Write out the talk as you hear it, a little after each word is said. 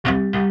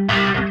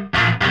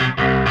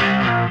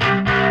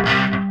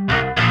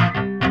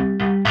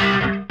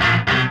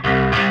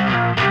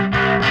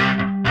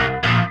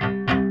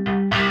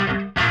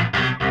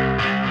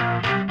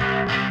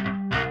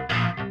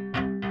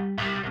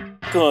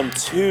welcome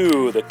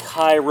to the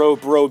Cairo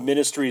Bro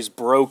Ministries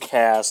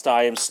Brocast.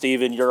 I am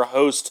Steven, your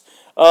host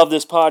of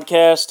this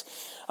podcast.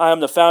 I am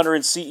the founder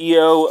and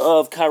CEO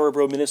of Cairo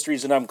Bro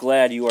Ministries, and I'm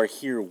glad you are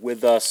here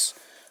with us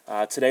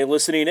today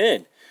listening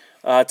in.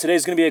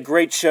 Today's going to be a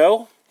great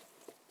show.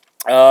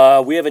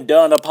 We haven't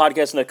done a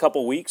podcast in a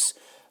couple weeks,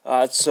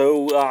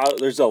 so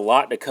there's a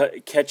lot to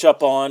catch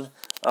up on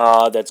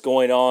that's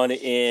going on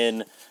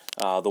in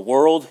the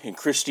world, in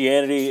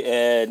Christianity,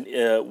 and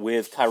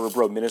with Cairo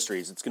Bro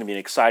Ministries. It's going to be an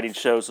exciting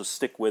show, so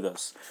stick with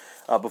us.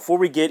 Before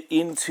we get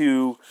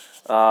into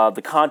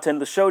the content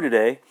of the show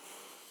today,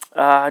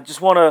 I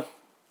just want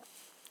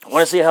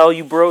to see how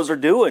you bros are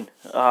doing.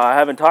 I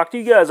haven't talked to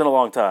you guys in a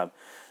long time.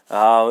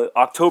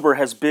 October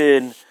was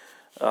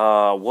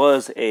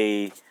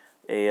an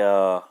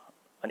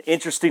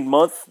interesting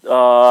month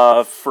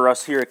for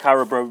us here at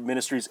Cairo Bro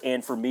Ministries,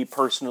 and for me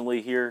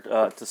personally here,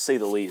 to say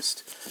the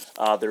least.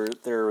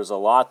 There was a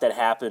lot that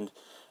happened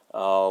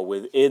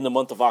within the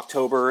month of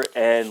October,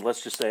 and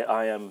let's just say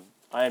I am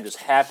just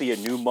happy a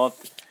new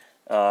month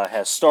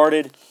has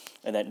started,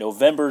 and that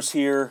November's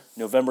here.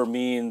 November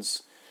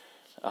means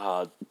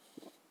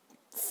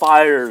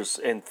fires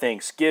and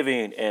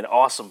Thanksgiving and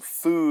awesome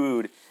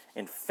food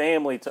and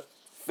family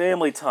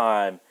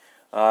time.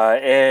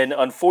 And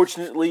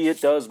unfortunately, it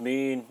does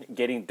mean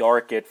getting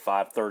dark at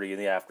 5:30 in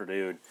the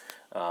afternoon.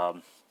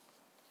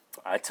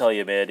 I tell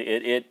you, man,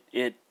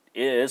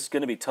 it's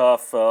going to be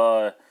tough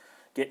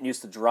getting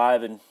used to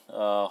driving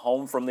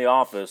home from the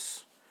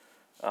office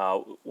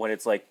when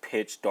it's like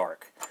pitch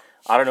dark.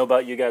 I don't know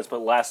about you guys,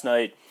 but last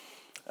night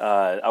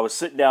I was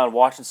sitting down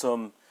watching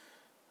some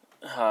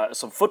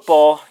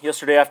football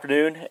yesterday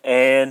afternoon,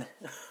 and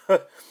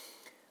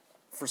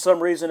for some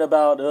reason I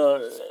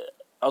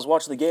was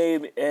watching the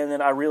game, and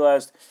then I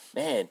realized,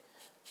 man,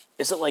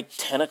 is it like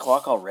 10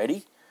 o'clock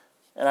already?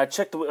 And I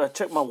checked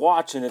my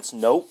watch, and it's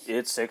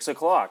 6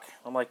 o'clock.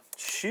 I'm like,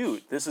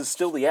 shoot, this is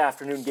still the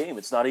afternoon game.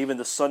 It's not even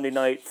the Sunday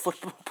night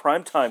football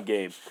primetime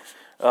game.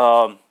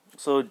 So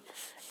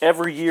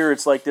every year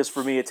it's like this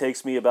for me. It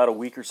takes me about a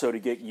week or so to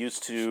get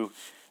used to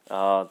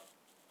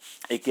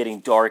it getting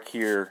dark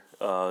here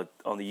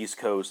on the East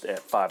Coast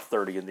at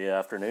 5:30 in the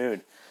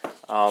afternoon.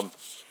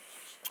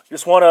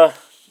 Just want to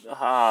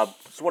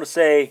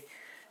say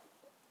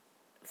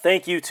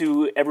thank you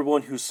to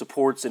everyone who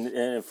supports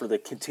and for the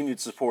continued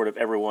support of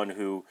everyone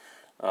who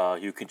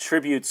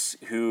contributes,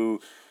 who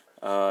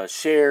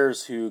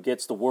shares, who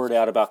gets the word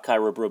out about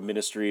Cairo Bro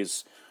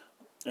Ministries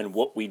and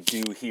what we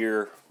do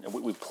here and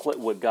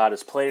what God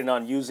is planning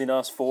on using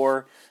us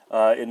for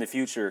in the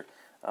future.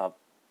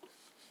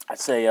 I'd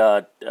say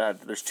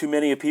there's too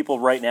many people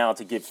right now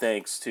to give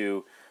thanks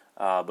to,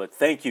 but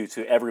thank you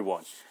to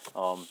everyone.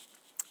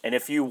 And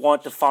if you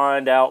want to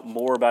find out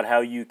more about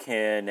how you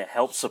can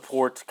help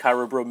support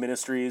Cairo Bro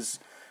Ministries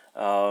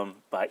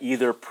by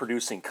either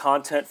producing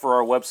content for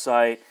our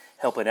website,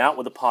 helping out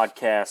with the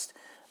podcast,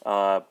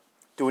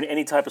 doing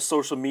any type of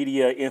social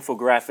media,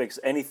 infographics,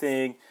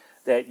 anything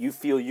that you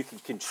feel you can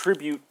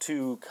contribute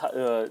to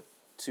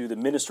the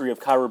ministry of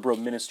Cairo Bro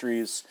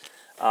Ministries,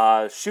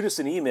 shoot us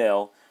an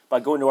email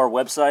by going to our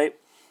website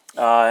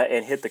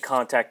and hit the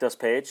Contact Us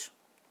page.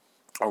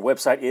 Our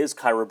website is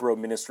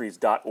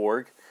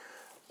cairobroministries.org.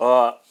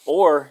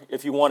 Or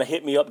if you want to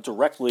hit me up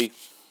directly,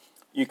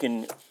 you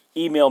can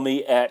email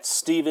me at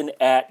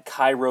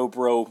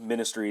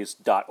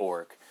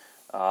steven@cairobroministries.org.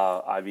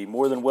 I'd be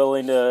more than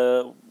willing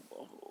to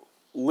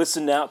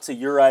listen out to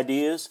your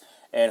ideas,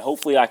 and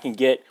hopefully I can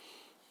get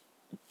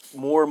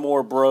more and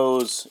more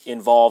bros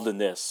involved in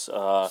this.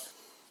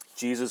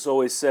 Jesus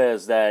always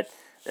says that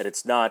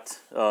it's not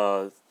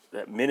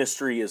that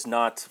ministry is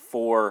not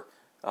for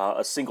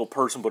a single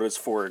person, but it's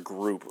for a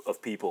group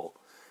of people.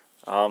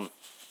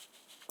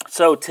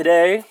 So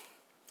today,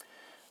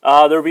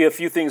 there'll be a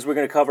few things we're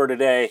going to cover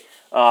today.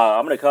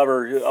 I'm going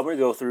to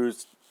go through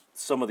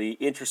some of the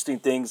interesting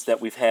things that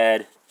we've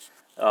had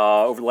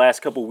over the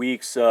last couple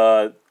weeks.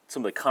 Some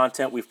of the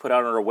content we've put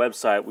out on our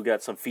website, we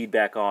got some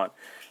feedback on,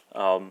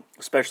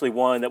 especially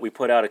one that we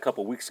put out a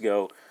couple weeks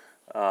ago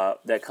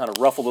that kind of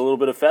ruffled a little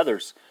bit of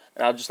feathers.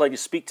 And I'd just like to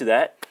speak to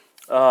that.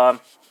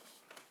 And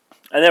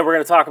then we're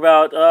going to talk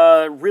about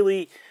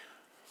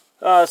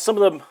some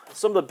of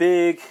the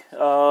big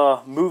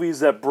movies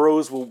that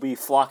bros will be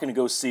flocking to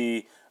go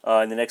see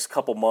in the next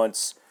couple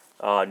months.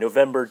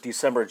 November,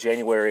 December,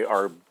 January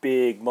are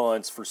big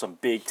months for some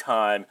big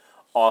time,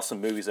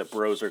 awesome movies that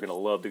bros are going to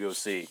love to go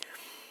see.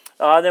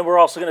 And then we're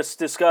also going to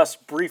discuss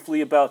briefly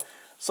about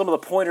some of the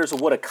pointers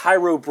of what a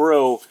Cairo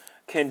Bro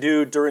can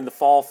do during the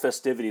fall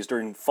festivities,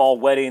 during fall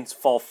weddings,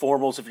 fall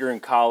formals if you're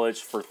in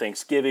college, for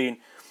Thanksgiving,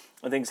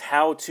 and things,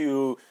 how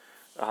to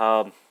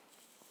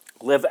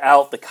live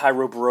out the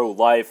Cairo Bro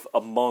life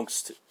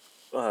amongst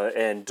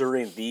and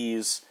during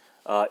these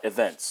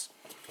events.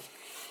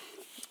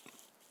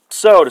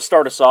 So to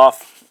start us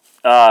off,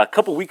 a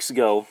couple weeks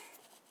ago,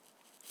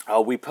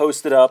 we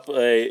posted up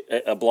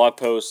a blog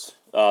post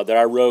that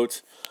I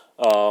wrote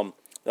that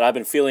I've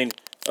been feeling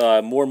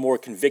more and more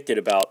convicted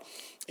about.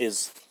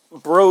 Is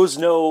bros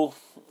know,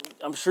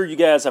 I'm sure you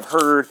guys have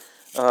heard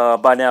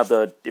by now,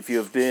 if you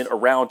have been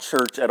around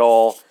church at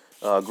all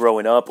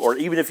growing up, or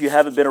even if you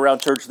haven't been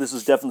around church, this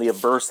is definitely a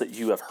verse that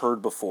you have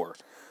heard before.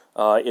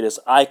 It is,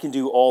 I can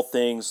do all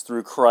things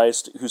through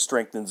Christ who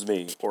strengthens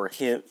me, or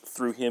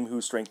through him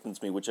who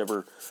strengthens me,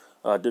 whichever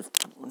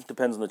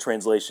depends on the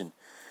translation.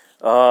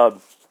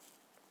 And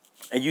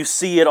you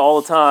see it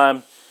all the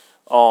time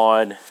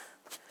on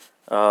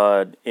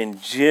in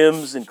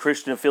gyms, in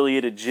Christian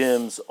affiliated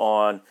gyms,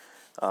 on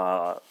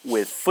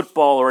with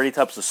football or any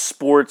types of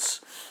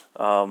sports.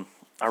 I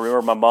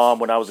remember my mom,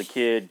 when I was a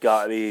kid,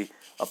 got me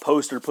a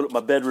poster to put up in my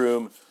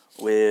bedroom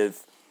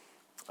with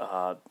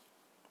a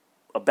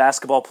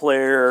basketball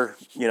player,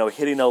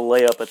 hitting a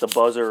layup at the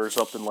buzzer or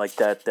something like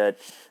that.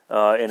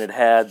 And it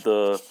had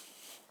the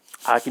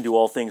 "I can do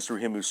all things through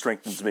him who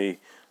strengthens me"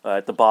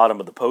 at the bottom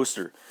of the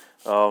poster.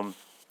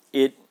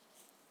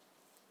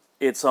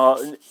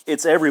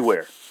 It's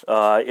everywhere.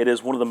 It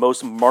is one of the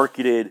most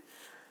marketed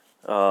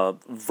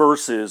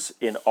verses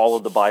in all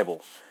of the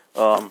Bible.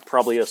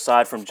 Probably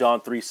aside from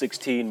John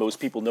 3:16, most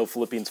people know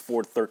Philippians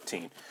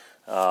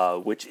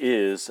 4:13, which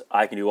is,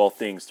 I can do all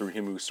things through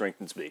him who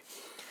strengthens me.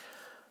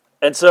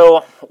 And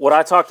so what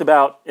I talked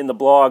about in the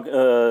blog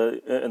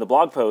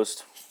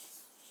post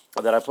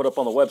that I put up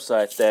on the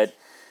website that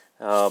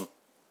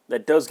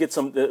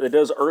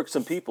does irk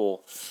some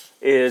people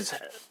is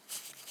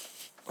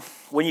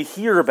when you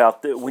hear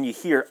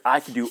I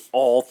can do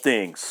all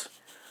things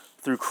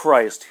through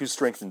Christ who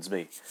strengthens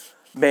me.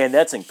 Man,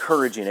 that's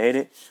encouraging, ain't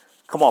it?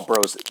 Come on,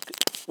 bros.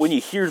 When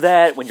you hear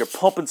that, when you're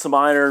pumping some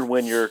iron,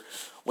 when you're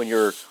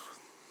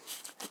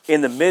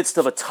in the midst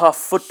of a tough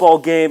football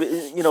game,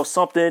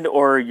 something,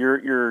 or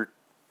you're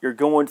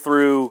going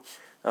through,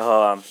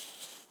 you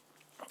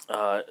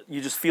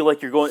just feel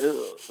like you're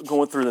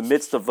going through the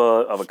midst of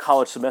a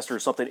college semester or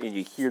something, and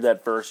you hear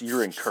that verse,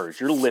 you're encouraged,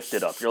 you're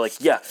lifted up, you're like,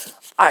 yeah,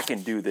 I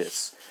can do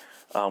this.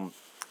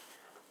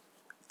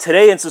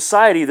 Today in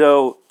society,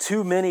 though,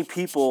 too many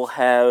people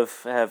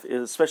have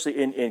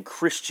especially in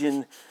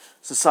Christian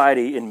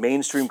society, in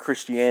mainstream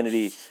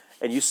Christianity,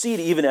 and you see it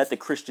even at the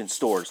Christian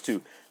stores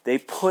too. They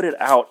put it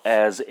out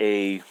as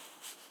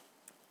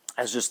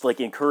just like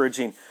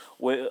encouraging.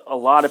 A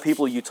lot of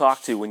people you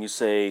talk to, when you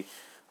say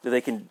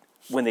that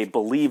when they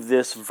believe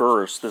this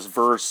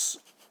verse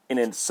in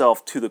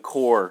itself to their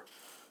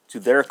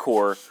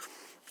core,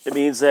 it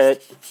means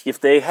that if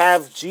they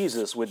have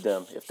Jesus with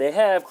them, if they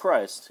have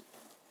Christ,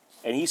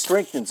 and he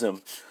strengthens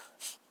them,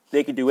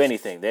 they can do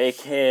anything. They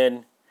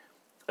can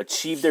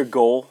achieve their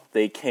goal.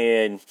 They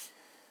can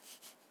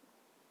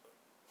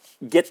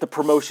get the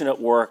promotion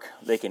at work.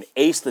 They can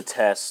ace the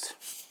test.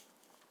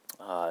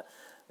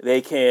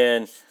 They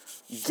can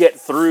get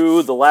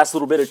through the last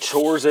little bit of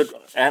chores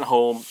at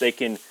home. They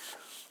can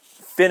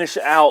finish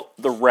out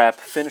the rep,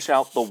 finish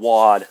out the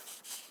WOD,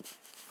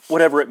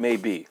 whatever it may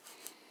be.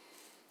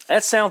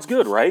 That sounds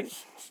good, right?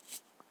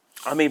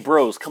 I mean,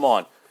 bros, come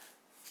on.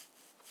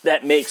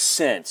 That makes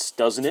sense,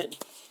 doesn't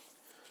it?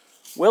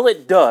 Well,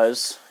 it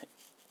does,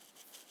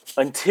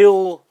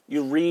 until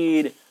you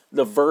read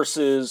the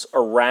verses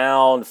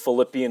around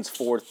Philippians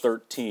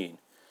 4:13.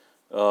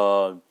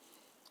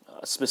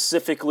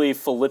 Specifically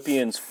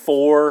Philippians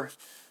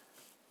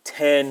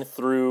 4:10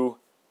 through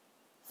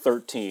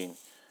 13.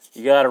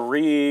 You got to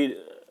read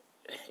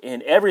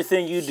in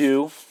everything you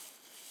do,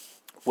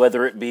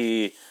 whether it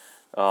be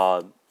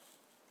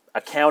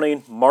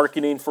accounting,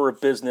 marketing for a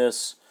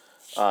business,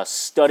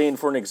 studying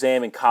for an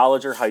exam in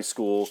college or high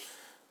school,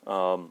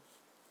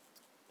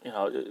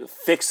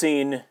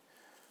 fixing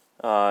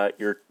a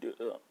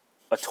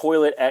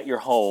toilet at your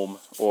home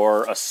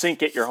or a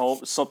sink at your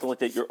home, something like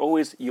that. You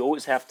always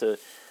have to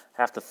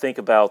think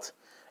about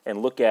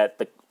and look at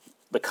the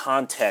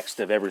context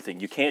of everything.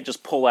 You can't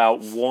just pull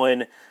out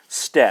one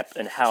step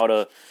in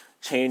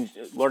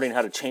learning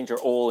how to change your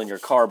oil in your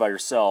car by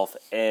yourself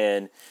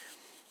and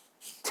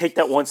take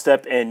that one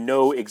step and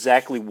know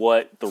exactly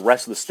what the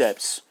rest of the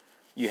steps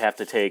you have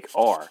to take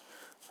are.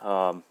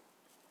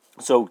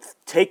 So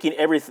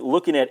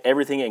looking at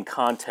everything in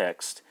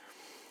context,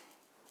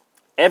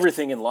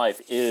 everything in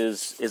life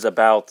is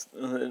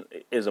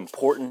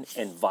important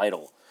and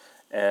vital,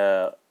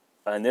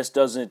 and this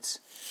doesn't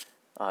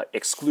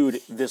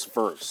exclude this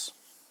verse.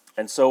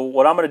 And so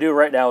what I'm going to do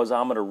right now is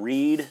I'm going to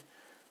read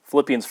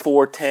Philippians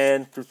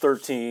 4:10 through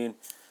 13,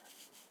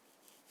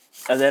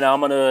 and then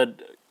I'm going to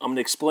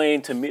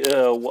explain to me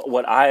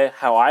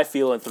how I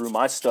feel, and through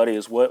my study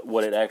is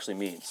what it actually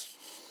means.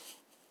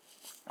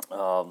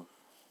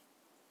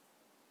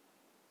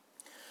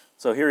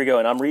 So here we go,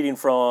 and I'm reading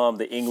from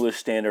the English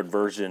Standard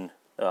Version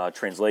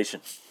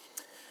translation.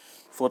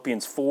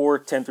 Philippians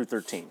 4:10 through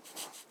 13.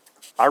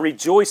 I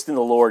rejoiced in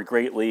the Lord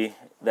greatly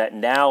that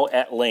now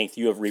at length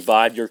you have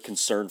revived your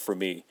concern for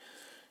me.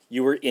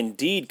 You were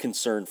indeed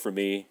concerned for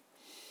me,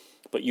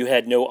 but you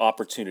had no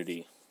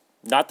opportunity.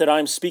 Not that I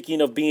am speaking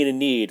of being in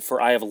need,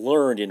 for I have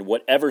learned in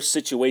whatever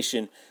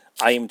situation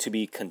I am to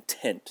be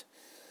content.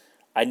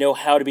 I know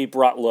how to be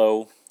brought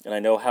low, and I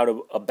know how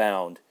to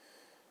abound.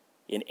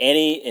 In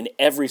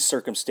every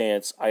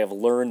circumstance, I have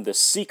learned the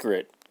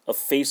secret of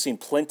facing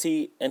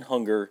plenty and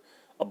hunger,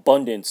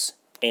 abundance,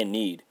 and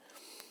need.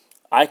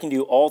 I can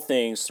do all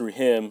things through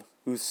him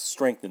who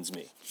strengthens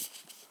me.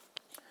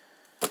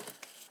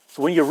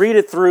 So when you read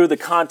it through the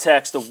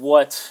context of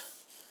what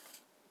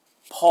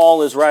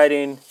Paul is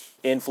writing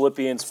in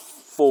Philippians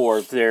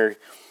 4,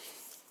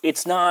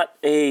 it's not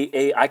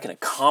a I can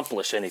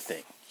accomplish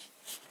anything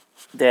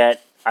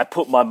that I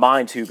put my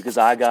mind to because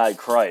I got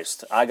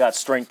Christ. I got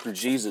strength through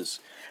Jesus.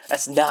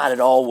 That's not at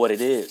all what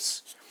it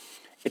is.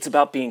 It's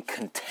about being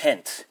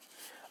content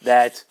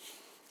that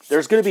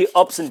there's going to be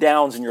ups and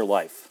downs in your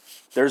life.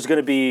 There's going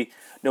to be,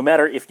 no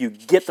matter if you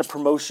get the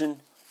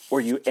promotion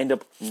or you end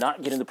up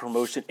not getting the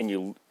promotion and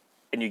you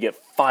get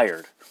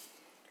fired,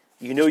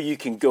 you know you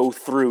can go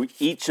through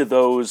each of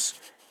those,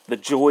 the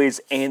joys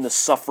and the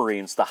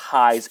sufferings, the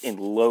highs and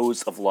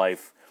lows of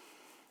life,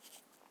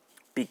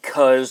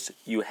 because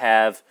you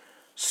have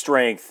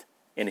strength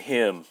in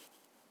him.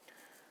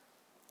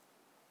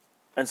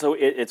 And so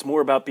it's more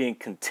about being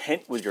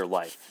content with your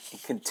life,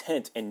 and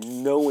content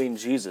and knowing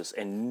Jesus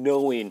and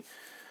knowing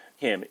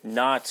him,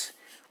 not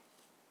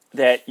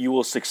that you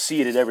will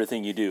succeed at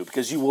everything you do,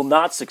 because you will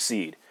not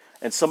succeed.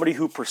 And somebody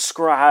who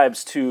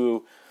prescribes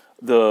to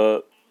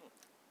the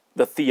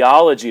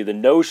theology, the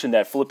notion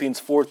that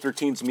Philippians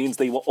 4:13 means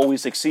they will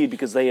always succeed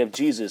because they have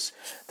Jesus,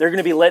 they're going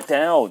to be let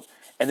down,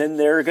 and then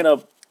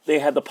they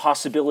have the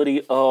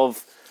possibility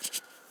of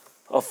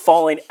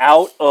falling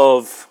out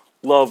of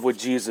love with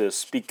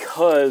Jesus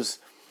because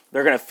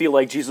they're going to feel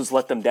like Jesus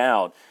let them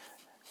down.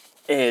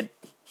 And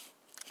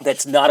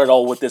that's not at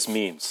all what this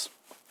means.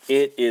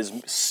 It is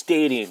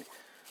stating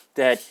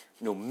that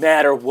no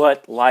matter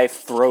what life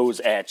throws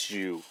at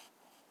you,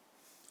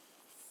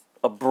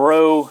 a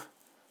bro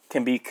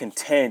can be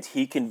content.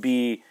 He can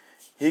be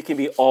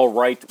all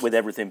right with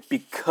everything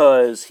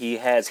because he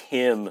has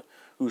him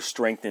who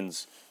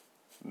strengthens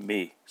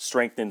me,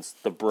 strengthens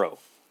the bro.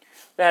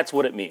 That's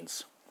what it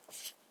means.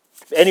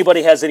 If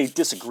anybody has any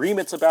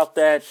disagreements about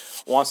that,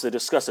 wants to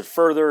discuss it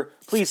further,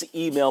 please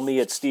email me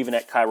at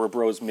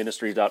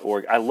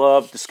steven@KairoBrosMinistry.org. I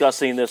love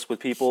discussing this with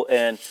people,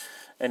 and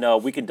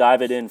we can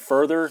dive it in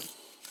further.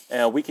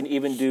 And we can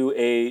even do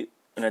an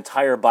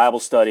entire Bible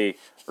study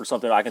or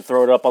something. I can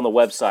throw it up on the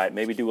website.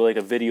 Maybe do like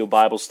a video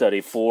Bible study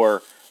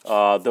for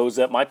those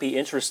that might be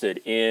interested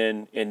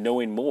in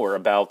knowing more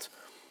about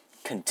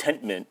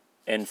contentment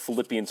and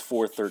Philippians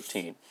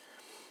 4:13.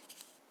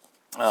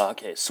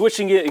 Okay,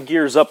 switching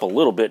gears up a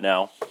little bit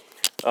now.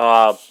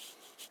 I'm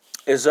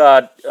just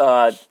going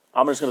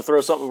to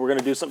throw something. We're going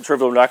to do something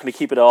trivial. We're not going to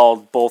keep it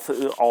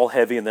all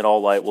heavy and then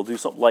all light. We'll do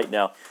something light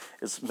now.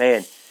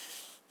 Man,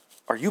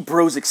 are you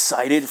bros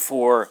excited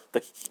for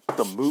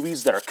the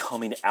movies that are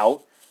coming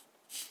out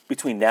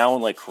between now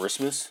and like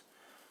Christmas?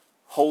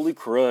 Holy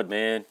crud,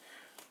 man,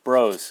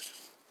 bros!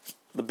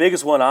 The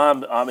biggest one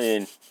I'm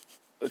in.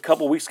 A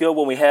couple weeks ago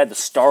when we had the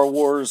Star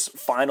Wars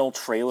final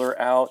trailer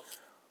out,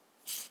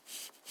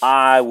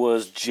 I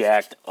was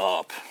jacked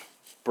up.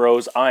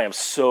 Bros, I am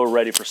so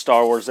ready for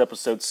Star Wars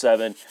Episode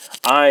 7.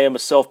 I am a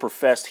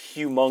self-professed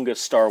humongous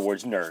Star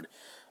Wars nerd.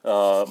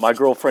 My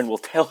girlfriend will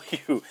tell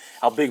you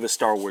how big of a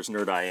Star Wars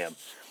nerd I am.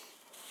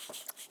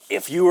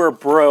 If you are a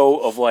bro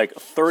of like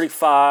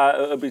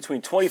 35,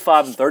 between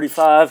 25 and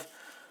 35,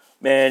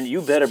 man,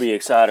 you better be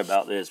excited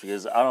about this,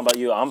 because I don't know about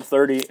you, I'm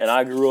 30 and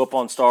I grew up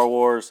on Star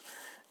Wars,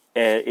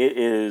 and it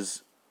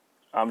is,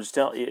 I'm just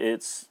telling you,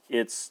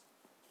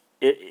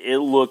 it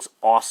looks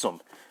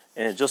awesome.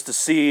 And just to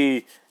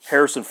see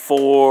Harrison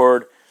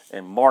Ford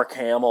and Mark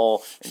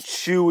Hamill and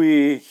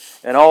Chewie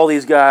and all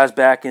these guys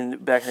back in,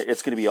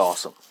 it's going to be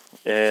awesome.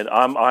 And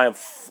I am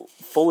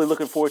fully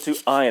looking forward to.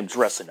 I am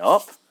dressing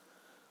up.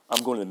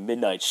 I'm going to the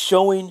midnight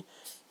showing.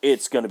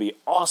 It's going to be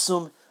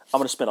awesome. I'm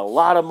going to spend a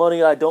lot of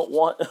money I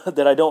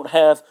don't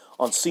have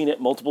on seeing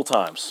it multiple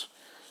times.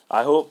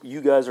 I hope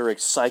you guys are as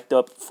psyched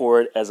up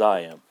for it as I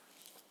am.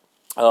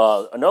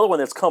 Another one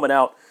that's coming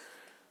out,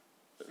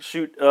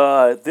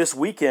 this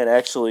weekend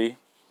actually,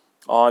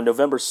 on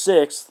November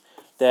 6th,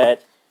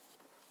 that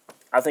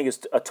I think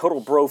is a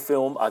total bro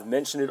film. I've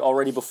mentioned it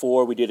already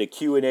before. We did a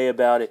Q&A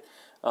about it.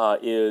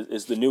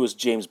 Is the newest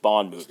James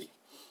Bond movie,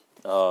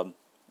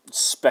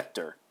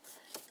 Spectre.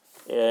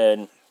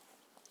 And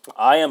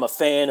I am a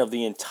fan of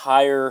the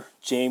entire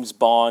James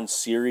Bond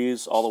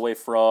series, all the way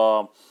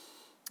from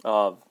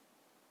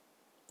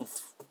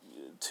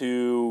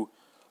to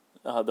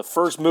the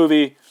first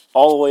movie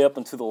all the way up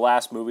into the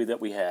last movie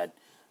that we had.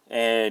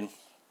 And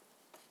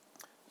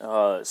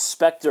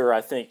Spectre,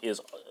 I think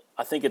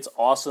it's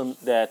awesome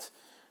that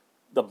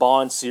the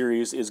Bond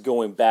series is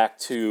going back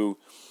to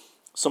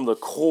some of the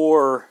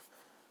core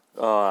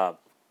bad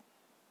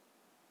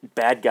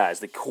guys,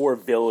 the core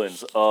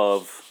villains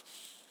of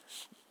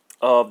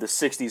the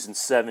 60s and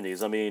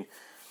 70s. I mean,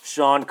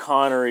 Sean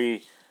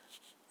Connery,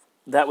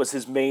 that was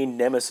his main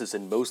nemesis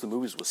in most of the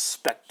movies, was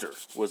Spectre.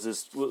 Was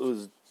this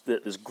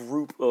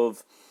group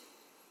of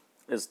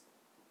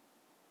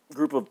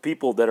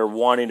people that are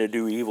wanting to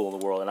do evil in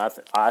the world, and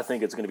I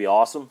think it's going to be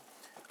awesome.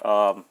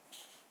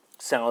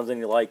 Sounds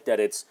like that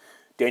it's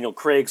Daniel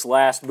Craig's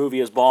last movie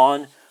as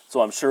Bond,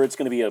 so I'm sure it's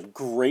going to be a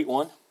great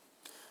one.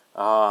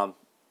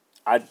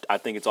 I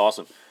think it's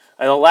awesome.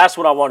 And the last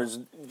one I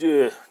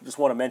just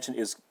want to mention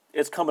is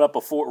it's coming up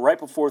right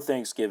before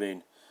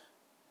Thanksgiving,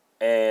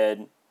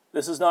 and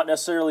this is not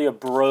necessarily a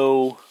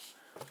bro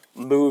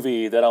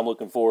movie that I'm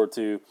looking forward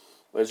to,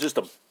 but it's just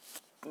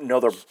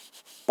another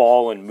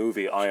ballin'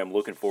 movie I am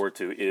looking forward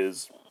to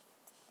is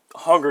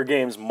Hunger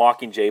Games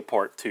Mockingjay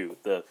Part 2,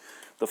 the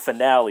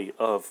finale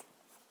of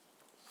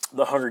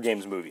the Hunger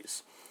Games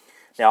movies.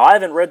 Now, I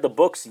haven't read the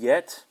books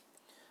yet,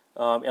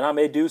 and I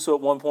may do so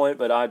at one point,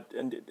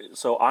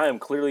 so I am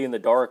clearly in the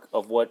dark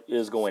of what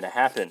is going to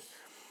happen,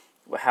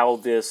 how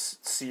this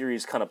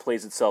series kind of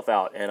plays itself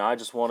out, and I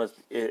just want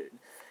to,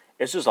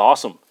 it's just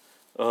awesome.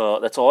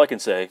 That's all I can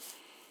say.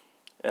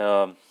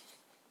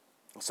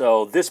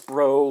 So this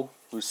bro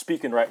who's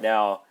speaking right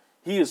now,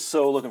 he is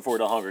so looking forward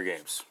to Hunger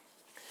Games.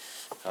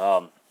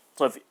 So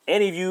if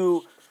any of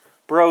you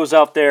bros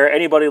out there,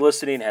 anybody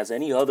listening, has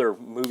any other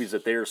movies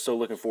that they are so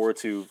looking forward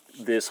to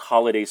this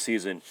holiday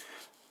season,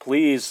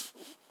 please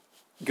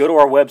go to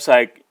our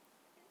website,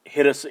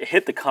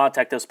 hit the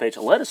contact us page,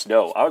 and let us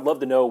know. I would love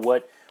to know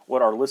what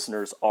our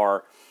listeners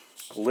are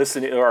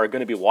listening or are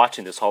going to be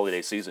watching this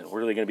holiday season. We're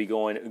really going to be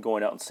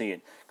going out and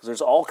seeing, because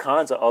there's all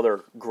kinds of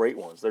other great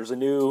ones. There's a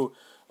new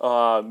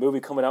movie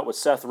coming out with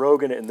Seth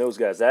Rogen and those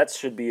guys. That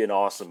should be an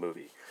awesome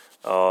movie.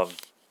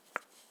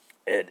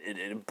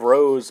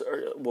 Bros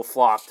will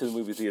flock to the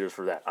movie theaters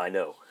for that, I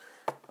know.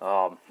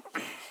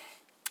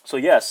 So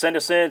yeah, send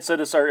us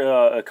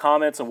our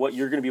comments on what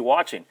you're going to be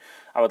watching.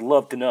 I would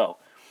love to know.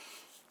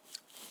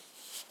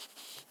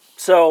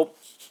 So,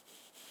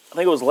 I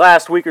think it was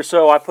last week or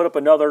so, I put up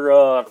another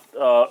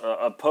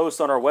a post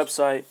on our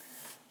website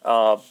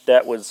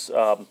that was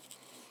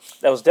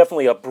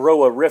definitely a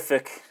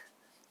bro-erific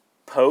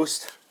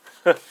post.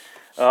 If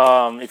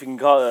you can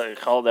call it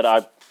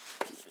that.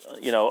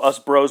 Us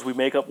bros, we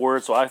make up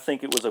words, so I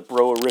think it was a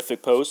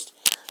bro-erific post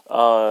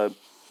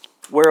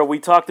where we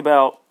talked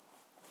about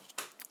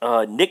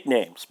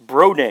nicknames,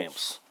 bro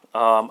names.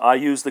 I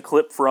used the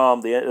clip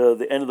from the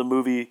end of the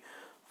movie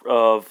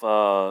of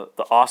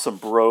the awesome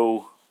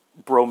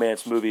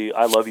bromance movie,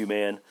 I Love You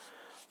Man,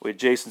 with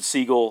Jason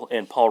Segel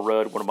and Paul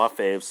Rudd, one of my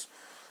faves.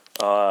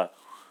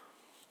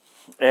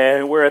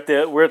 And we're at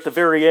the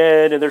very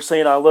end, and they're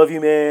saying, "I love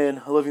you,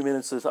 man. I love you, man."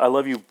 It says, "I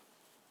love you,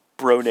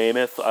 Bro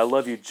Namath. I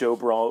love you, Joe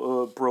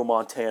Bro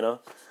Montana."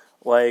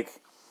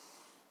 Like,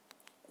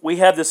 we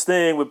have this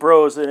thing with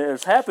bros, and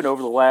it's happened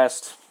over the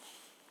last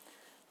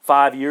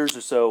 5 years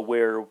or so,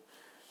 where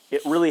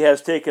it really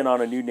has taken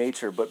on a new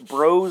nature. But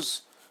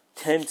bros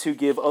tend to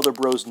give other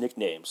bros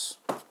nicknames.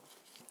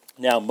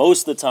 Now,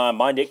 most of the time,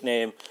 my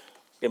nickname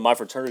in my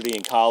fraternity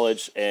in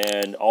college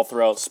and all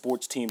throughout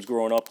sports teams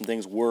growing up and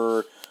things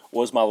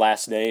was my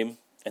last name.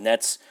 And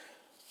that's,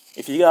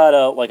 if you got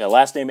a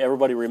last name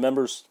everybody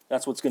remembers,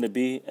 that's what's going to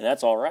be, and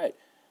that's all right.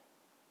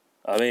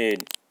 I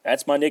mean,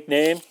 that's my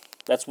nickname.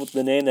 That's what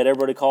the name that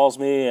everybody calls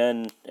me,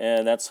 and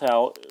that's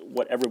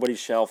what everybody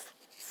shall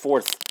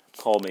forth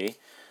call me.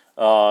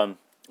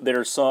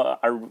 There's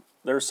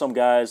some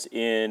guys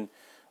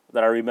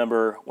that I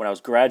remember when I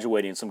was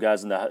graduating, some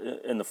guys in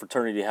the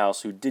fraternity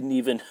house who didn't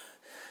even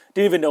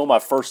know my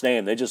first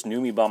name. They just knew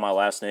me by my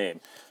last name.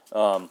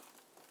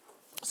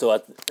 So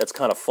that's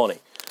kind of funny.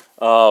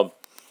 I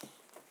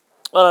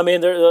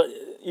mean,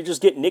 you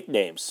just get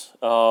nicknames.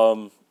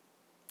 I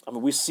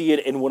mean, we see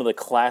it in one of the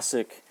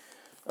classic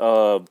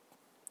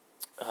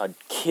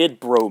kid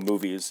bro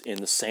movies in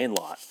The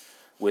Sandlot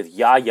with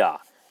Yaya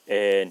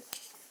and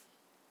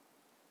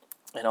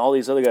all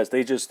these other guys.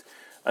 They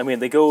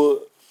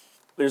go.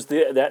 There's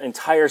that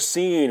entire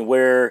scene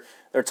where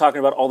they're talking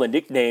about all the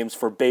nicknames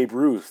for Babe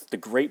Ruth, the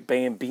Great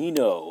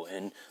Bambino,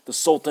 and the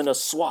Sultan of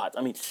Swat.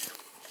 I mean,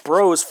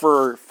 bros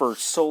for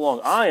so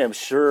long. I am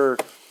sure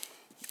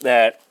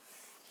that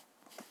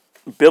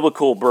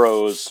biblical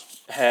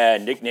bros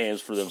had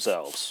nicknames for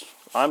themselves.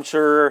 I'm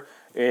sure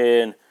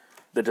in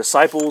the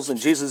disciples in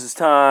Jesus'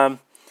 time,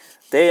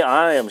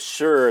 I am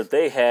sure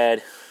they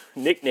had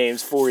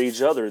nicknames for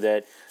each other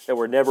that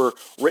were never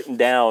written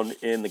down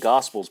in the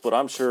Gospels, but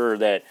I'm sure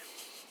that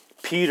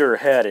Peter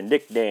had a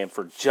nickname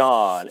for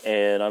John,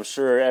 and I'm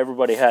sure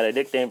everybody had a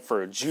nickname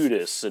for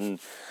Judas. And,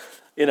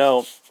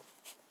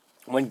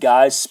 when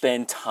guys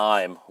spend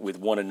time with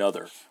one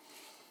another,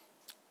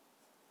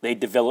 they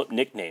develop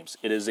nicknames.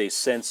 It is a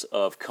sense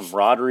of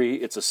camaraderie.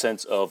 It's a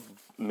sense of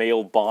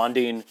male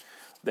bonding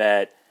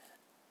that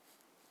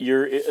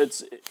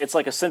it's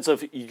like a sense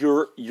of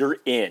you're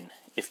in.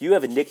 If you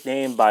have a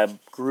nickname by a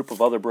group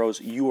of other bros,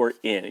 you are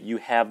in. You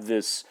have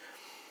this,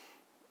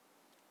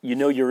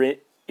 you're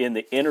in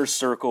the inner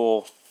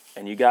circle,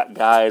 and you got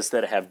guys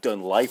that have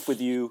done life with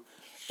you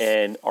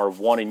and are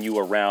wanting you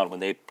around when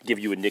they give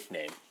you a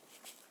nickname.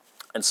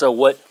 And so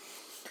what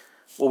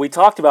we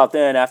talked about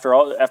then after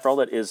all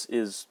that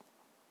is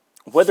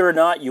whether or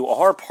not you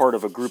are part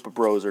of a group of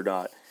bros or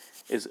not,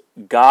 is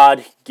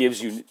God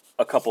gives you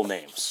a couple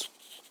names.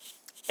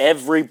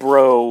 Every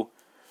bro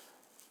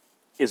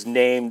is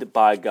named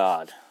by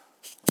God.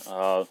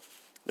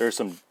 There's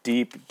some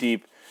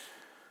deep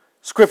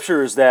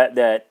scriptures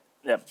that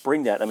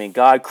bring that. I mean,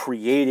 God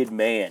created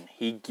man.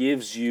 He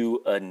gives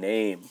you a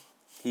name.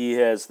 He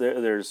has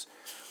there's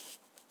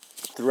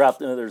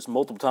there's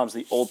multiple times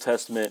in the Old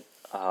Testament.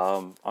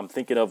 I'm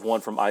thinking of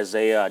one from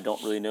Isaiah. I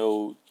don't really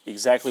know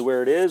exactly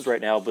where it is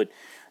right now, but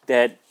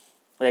that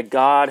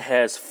God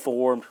has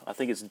formed. I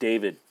think it's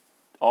David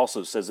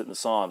also says it in the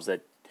Psalms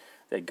that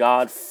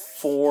God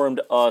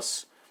formed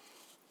us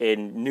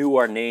and knew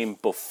our name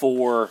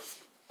before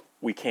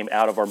we came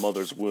out of our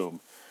mother's womb.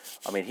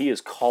 I mean, He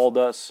has called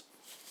us.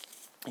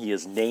 He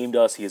has named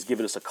us. He has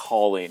given us a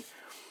calling.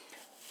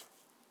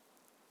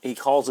 He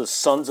calls us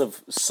sons.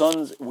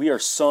 We are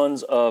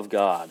sons of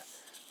God,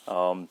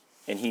 and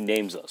He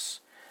names us.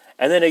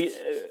 And then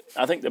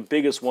I think the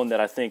biggest one that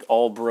I think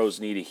all bros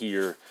need to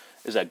hear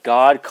is that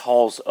God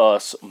calls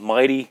us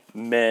mighty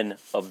men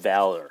of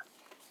valor.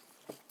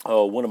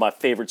 One of my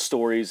favorite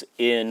stories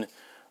in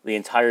the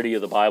entirety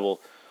of the Bible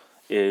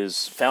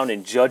is found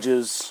in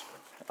Judges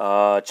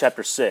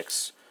chapter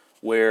 6,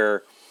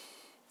 where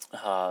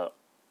the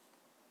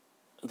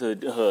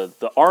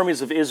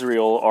armies of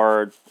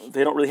Israel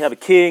they don't really have a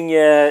king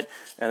yet,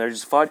 and they're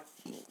just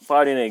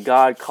fighting, and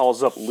God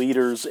calls up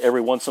leaders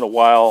every once in a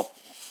while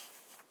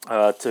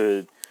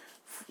to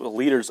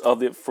leaders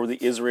for the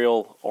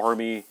Israel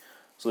army,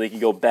 so they can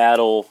go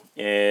battle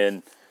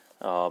and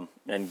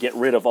get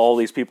rid of all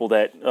these people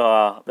that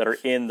are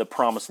in the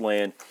promised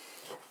land.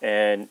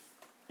 And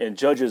in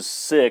Judges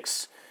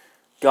 6,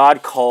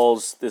 God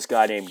calls this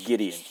guy named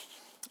Gideon.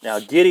 Now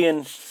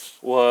Gideon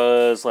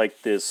was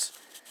like this.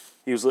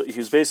 He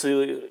was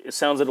basically, it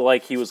sounded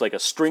like he was like a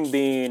string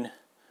bean,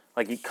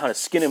 like he kind of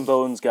skin and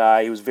bones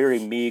guy. He was very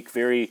meek,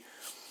 very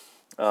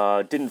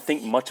didn't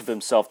think much of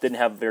himself, didn't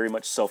have very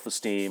much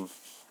self-esteem.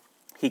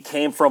 He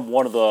came from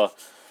one of the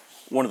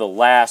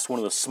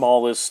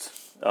smallest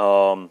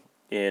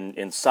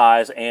in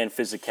size and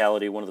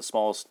physicality, one of the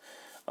smallest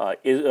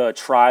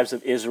tribes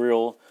of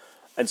Israel.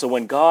 And so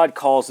when God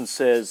calls and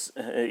says,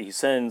 He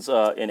sends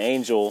an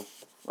angel,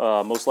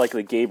 most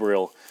likely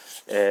Gabriel,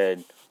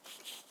 and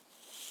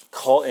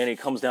he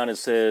comes down and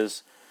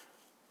says,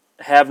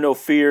 "Have no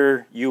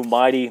fear, you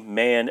mighty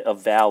man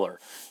of valor."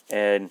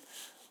 And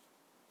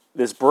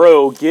this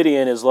bro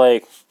Gideon is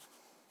like,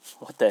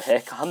 "What the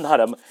heck? I'm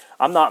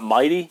not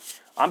mighty.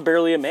 I'm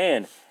barely a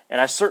man, and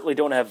I certainly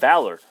don't have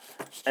valor."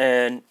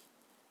 And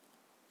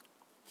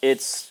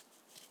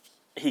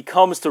he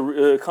comes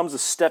to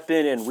step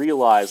in and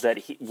realize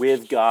that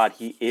with God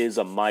he is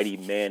a mighty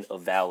man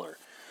of valor.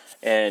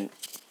 And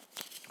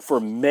for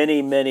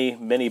many, many,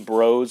 many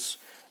bros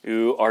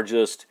who are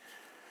just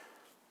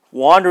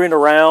wandering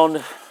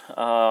around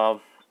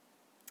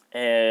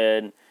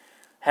and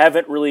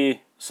haven't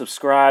really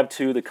subscribed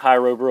to the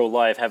Cairo Bro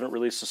life, haven't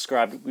really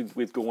subscribed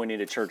with going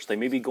into church. They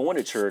may be going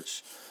to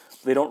church,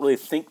 but they don't really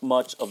think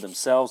much of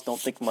themselves,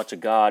 don't think much of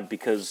God,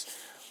 because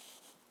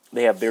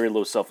they have very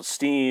low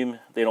self-esteem.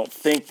 They don't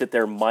think that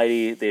they're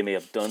mighty. They may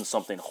have done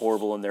something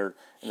horrible in their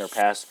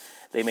past.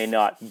 They may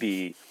not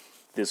be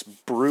this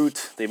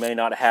brute. They may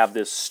not have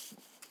this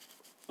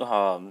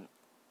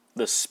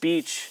the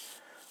speech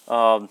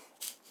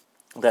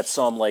that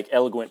some like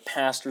eloquent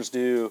pastors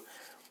do,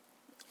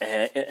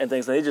 and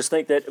things. They just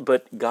think that,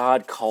 but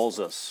God calls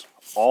us,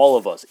 all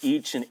of us,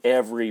 each and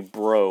every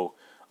bro,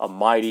 a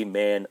mighty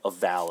man of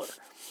valor.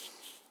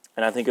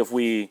 And I think if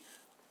we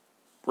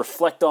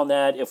reflect on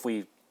that, if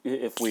we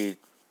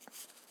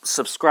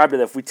subscribe to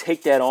that, if we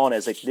take that on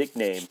as a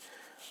nickname,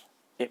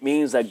 it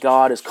means that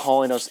God is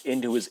calling us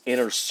into His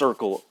inner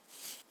circle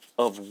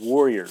of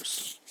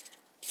warriors.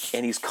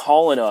 And He's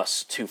calling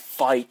us to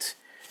fight.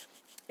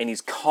 And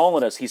He's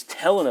telling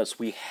us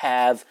we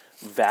have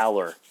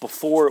valor.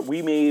 Before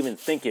we may even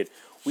think it,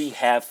 we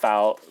have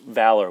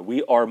valor.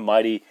 We are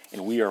mighty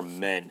and we are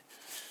men.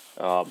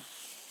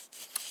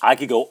 I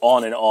could go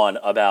on and on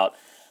about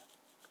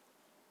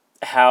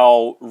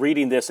how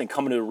reading this and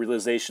coming to a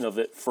realization of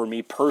it for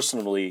me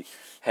personally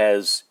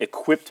has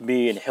equipped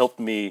me and helped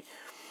me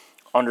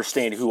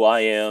understand who I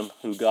am,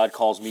 who God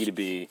calls me to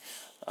be.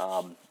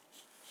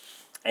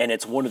 And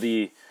it's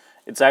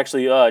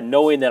actually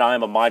knowing that I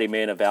am a mighty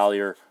man of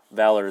valor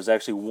is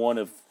actually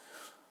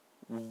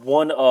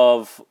one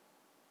of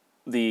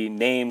the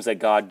names that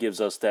God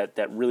gives us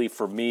that really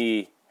for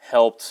me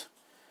helped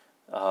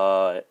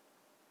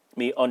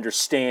me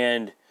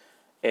understand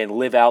and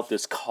live out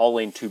this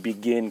calling to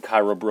begin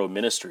Cairo Bro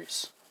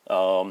Ministries.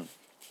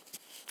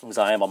 Because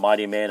I am a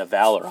mighty man of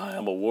valor. I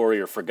am a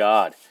warrior for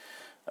God.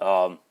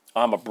 I'm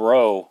a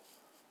bro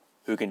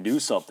who can do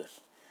something.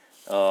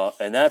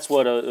 And that's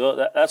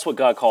what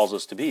God calls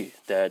us to be.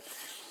 That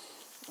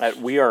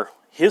we are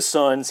His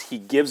sons. He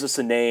gives us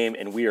a name,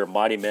 and we are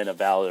mighty men of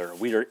valor.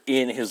 We are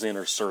in His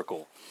inner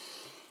circle.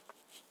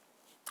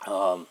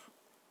 And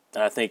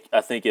I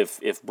think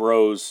if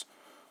bros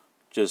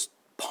just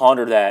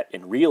ponder that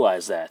and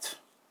realize that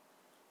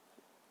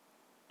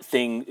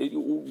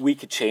we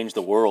could change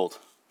the world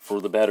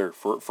for the better,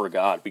 for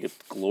God. We could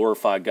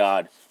glorify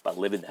God by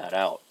living that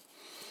out.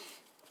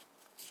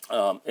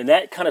 And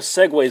that kind of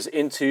segues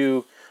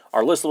into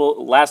our last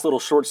little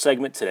short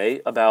segment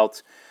today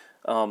about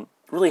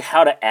really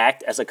how to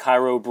act as a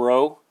Chiro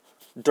bro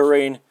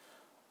during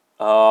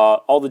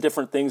all the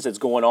different things that's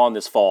going on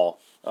this fall,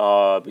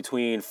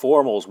 between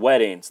formals,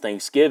 weddings,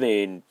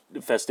 Thanksgiving,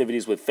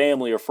 festivities with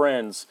family or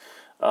friends.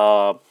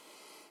 We're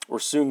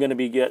soon going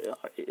to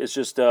it's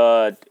just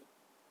kind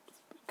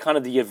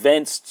of the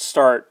events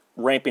start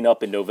ramping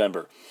up in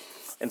November.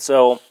 And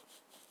so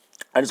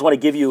I just want to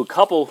give you a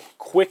couple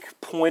quick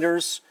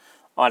pointers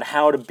on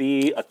how to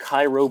be a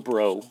Chiro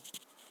bro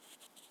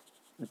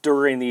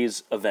during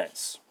these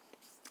events.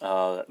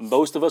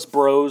 Most of us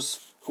bros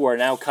who are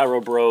now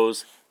Chiro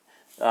bros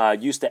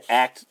used to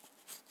act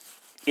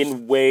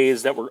in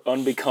ways that were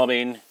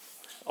unbecoming,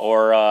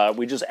 or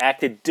we just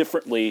acted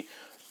differently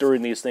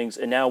during these things.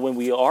 And now when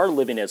we are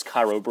living as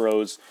Chiro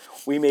bros,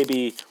 we may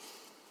be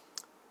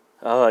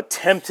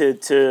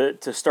tempted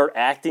to start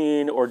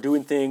acting or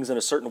doing things in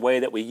a certain way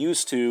that we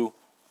used to.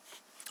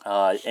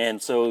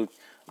 And so I'm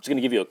just going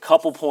to give you a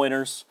couple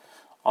pointers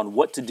on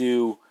what to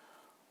do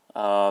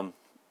to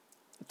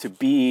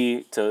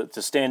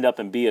stand up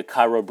and be a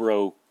Chiro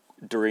bro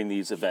during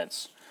these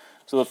events.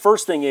 So the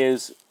first thing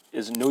is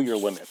know your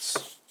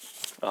limits.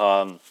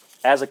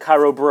 As a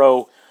Chiro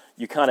bro,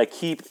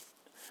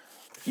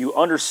 you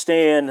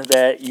understand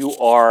that you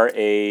are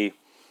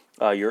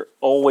you're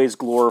always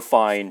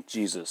glorifying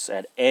Jesus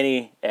at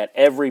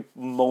every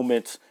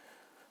moment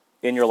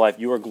in your life.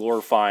 You are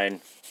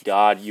glorifying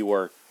God.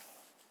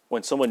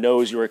 When someone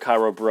knows you're a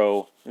Chiro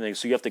bro,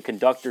 so you have to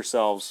conduct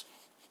yourselves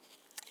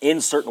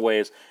in certain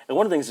ways. And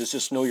one of the things is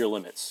just know your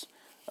limits.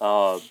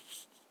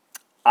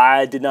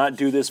 I did not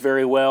do this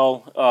very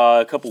well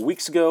a couple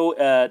weeks ago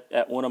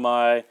at one of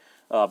my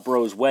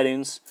bros'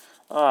 weddings,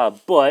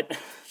 but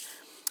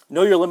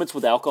know your limits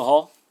with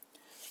alcohol.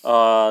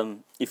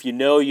 If you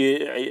know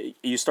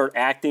you start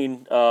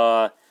acting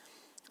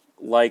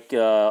like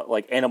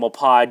Animal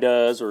Pie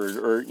does,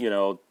 or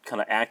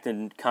kind of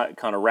acting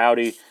kind of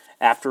rowdy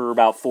after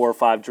about 4 or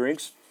 5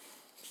 drinks,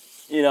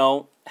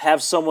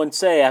 have someone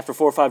say after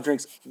 4 or 5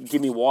 drinks,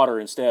 give me water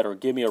instead, or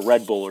give me a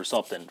Red Bull or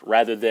something,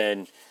 rather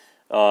than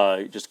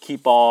just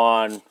keep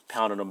on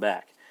pounding them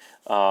back.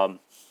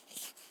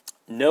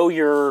 Know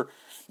your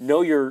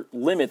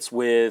limits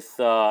with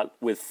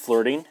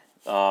flirting.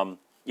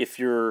 If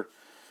you're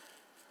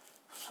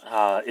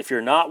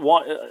not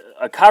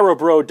a Chiro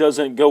bro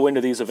doesn't go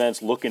into these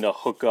events looking to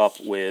hook up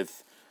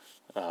with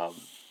a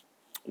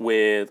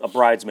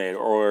bridesmaid,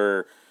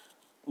 or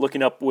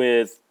looking up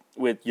with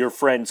your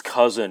friend's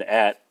cousin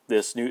at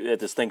this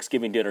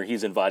Thanksgiving dinner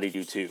he's invited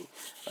you to.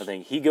 I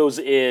think he goes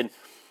in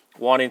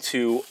wanting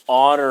to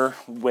honor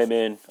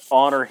women,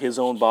 honor his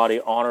own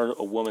body, honor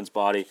a woman's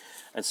body.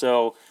 And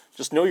so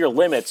just know your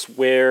limits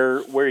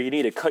where you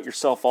need to cut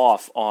yourself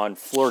off on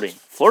flirting.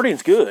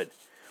 Flirting's good.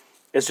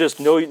 It's just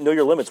know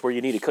your limits where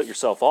you need to cut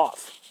yourself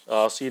off,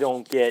 so you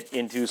don't get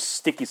into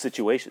sticky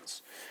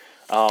situations.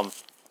 The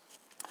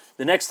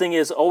next thing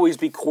is always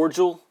be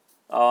cordial.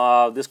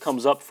 This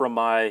comes up from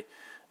my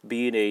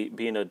being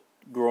a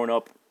growing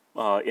up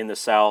in the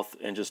South,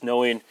 and just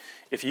knowing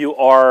if you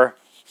are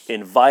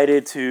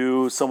invited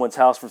to someone's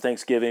house for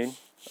Thanksgiving,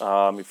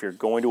 if you're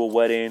going to a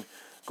wedding,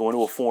 going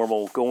to a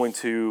formal, going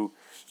to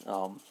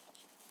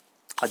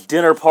a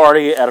dinner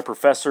party at a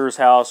professor's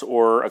house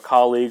or a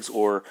colleague's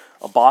or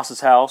a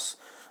boss's house,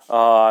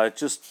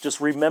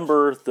 just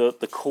remember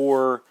the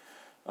core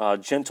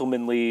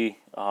gentlemanly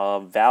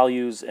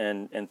values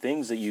and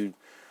things that you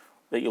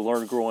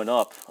learned growing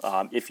up,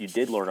 if you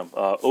did learn them.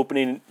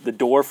 Opening the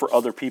door for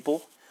other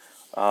people,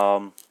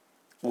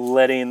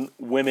 letting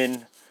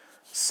women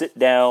sit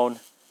down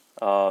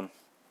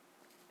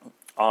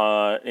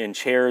in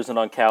chairs and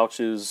on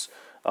couches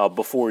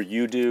before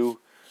you do.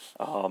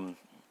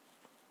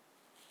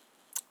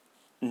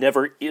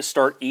 Never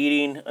start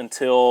eating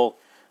until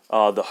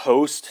the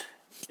host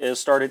has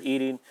started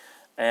eating,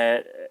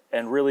 and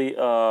really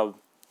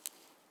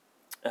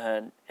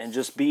and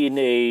just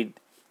being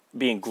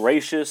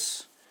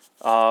gracious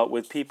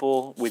with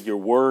people with your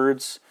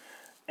words,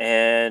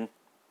 and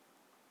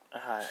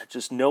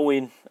just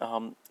knowing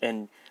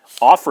and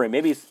offering,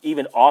 maybe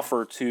even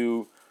offer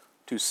to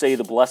say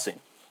the blessing.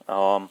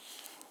 A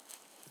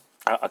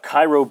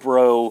Chiro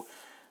bro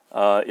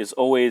is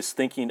always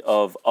thinking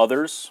of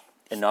others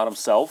and not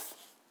himself.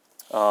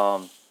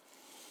 So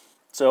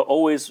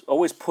always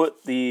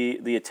put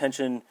the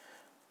attention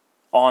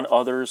on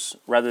others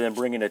rather than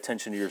bringing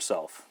attention to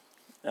yourself.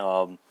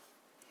 I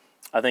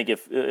think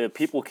if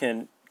people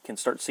can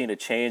start seeing a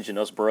change in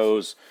us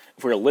bros,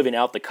 if we're living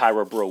out the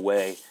Chiro bro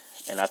way,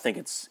 and I think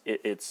it's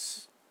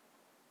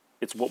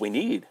what we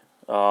need.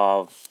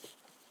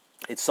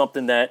 It's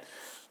something that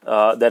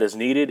is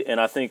needed,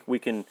 and I think we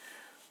can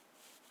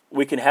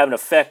have an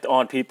effect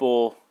on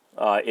people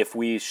if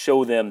we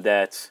show them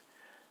that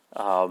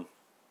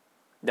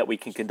we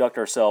can conduct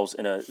ourselves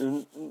at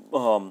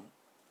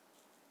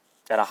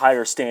a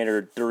higher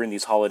standard during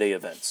these holiday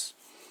events.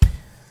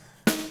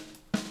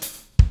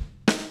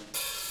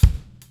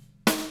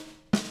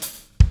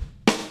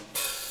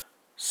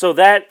 So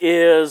that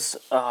is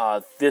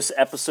this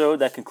episode.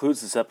 That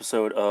concludes this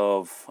episode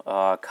of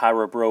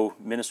Chiro Bro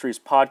Ministries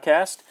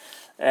podcast.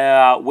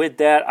 With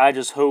that, I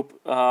just hope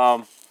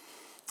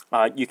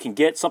you can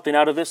get something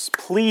out of this.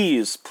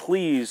 Please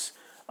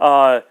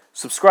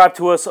subscribe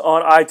to us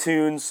on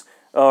iTunes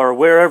or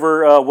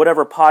wherever,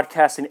 whatever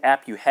podcasting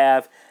app you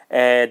have,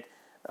 and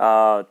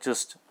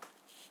just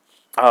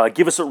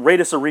give us a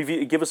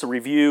review. Give us a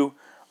review,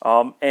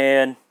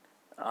 and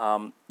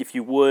if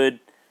you would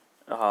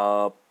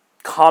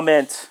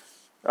comment,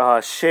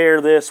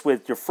 share this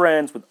with your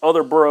friends, with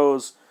other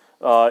bros.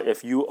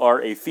 If you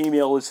are a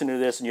female listening to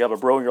this and you have a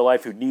bro in your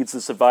life who needs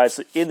this advice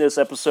in this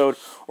episode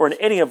or in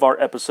any of our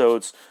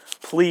episodes,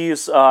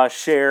 please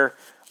share.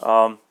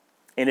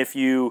 And if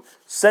you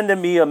send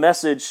me a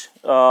message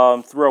through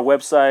our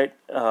website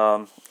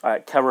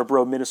at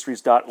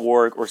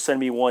KairoBroMinistries.org or send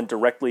me one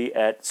directly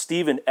at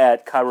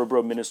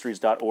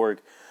Steven@KairoBroMinistries.org,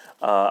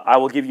 I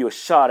will give you a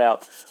shout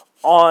out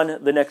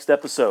on the next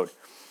episode.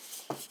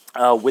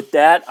 With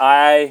that,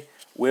 I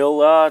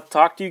will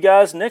talk to you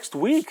guys next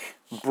week.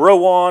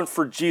 Bro on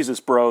for Jesus,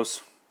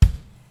 bros.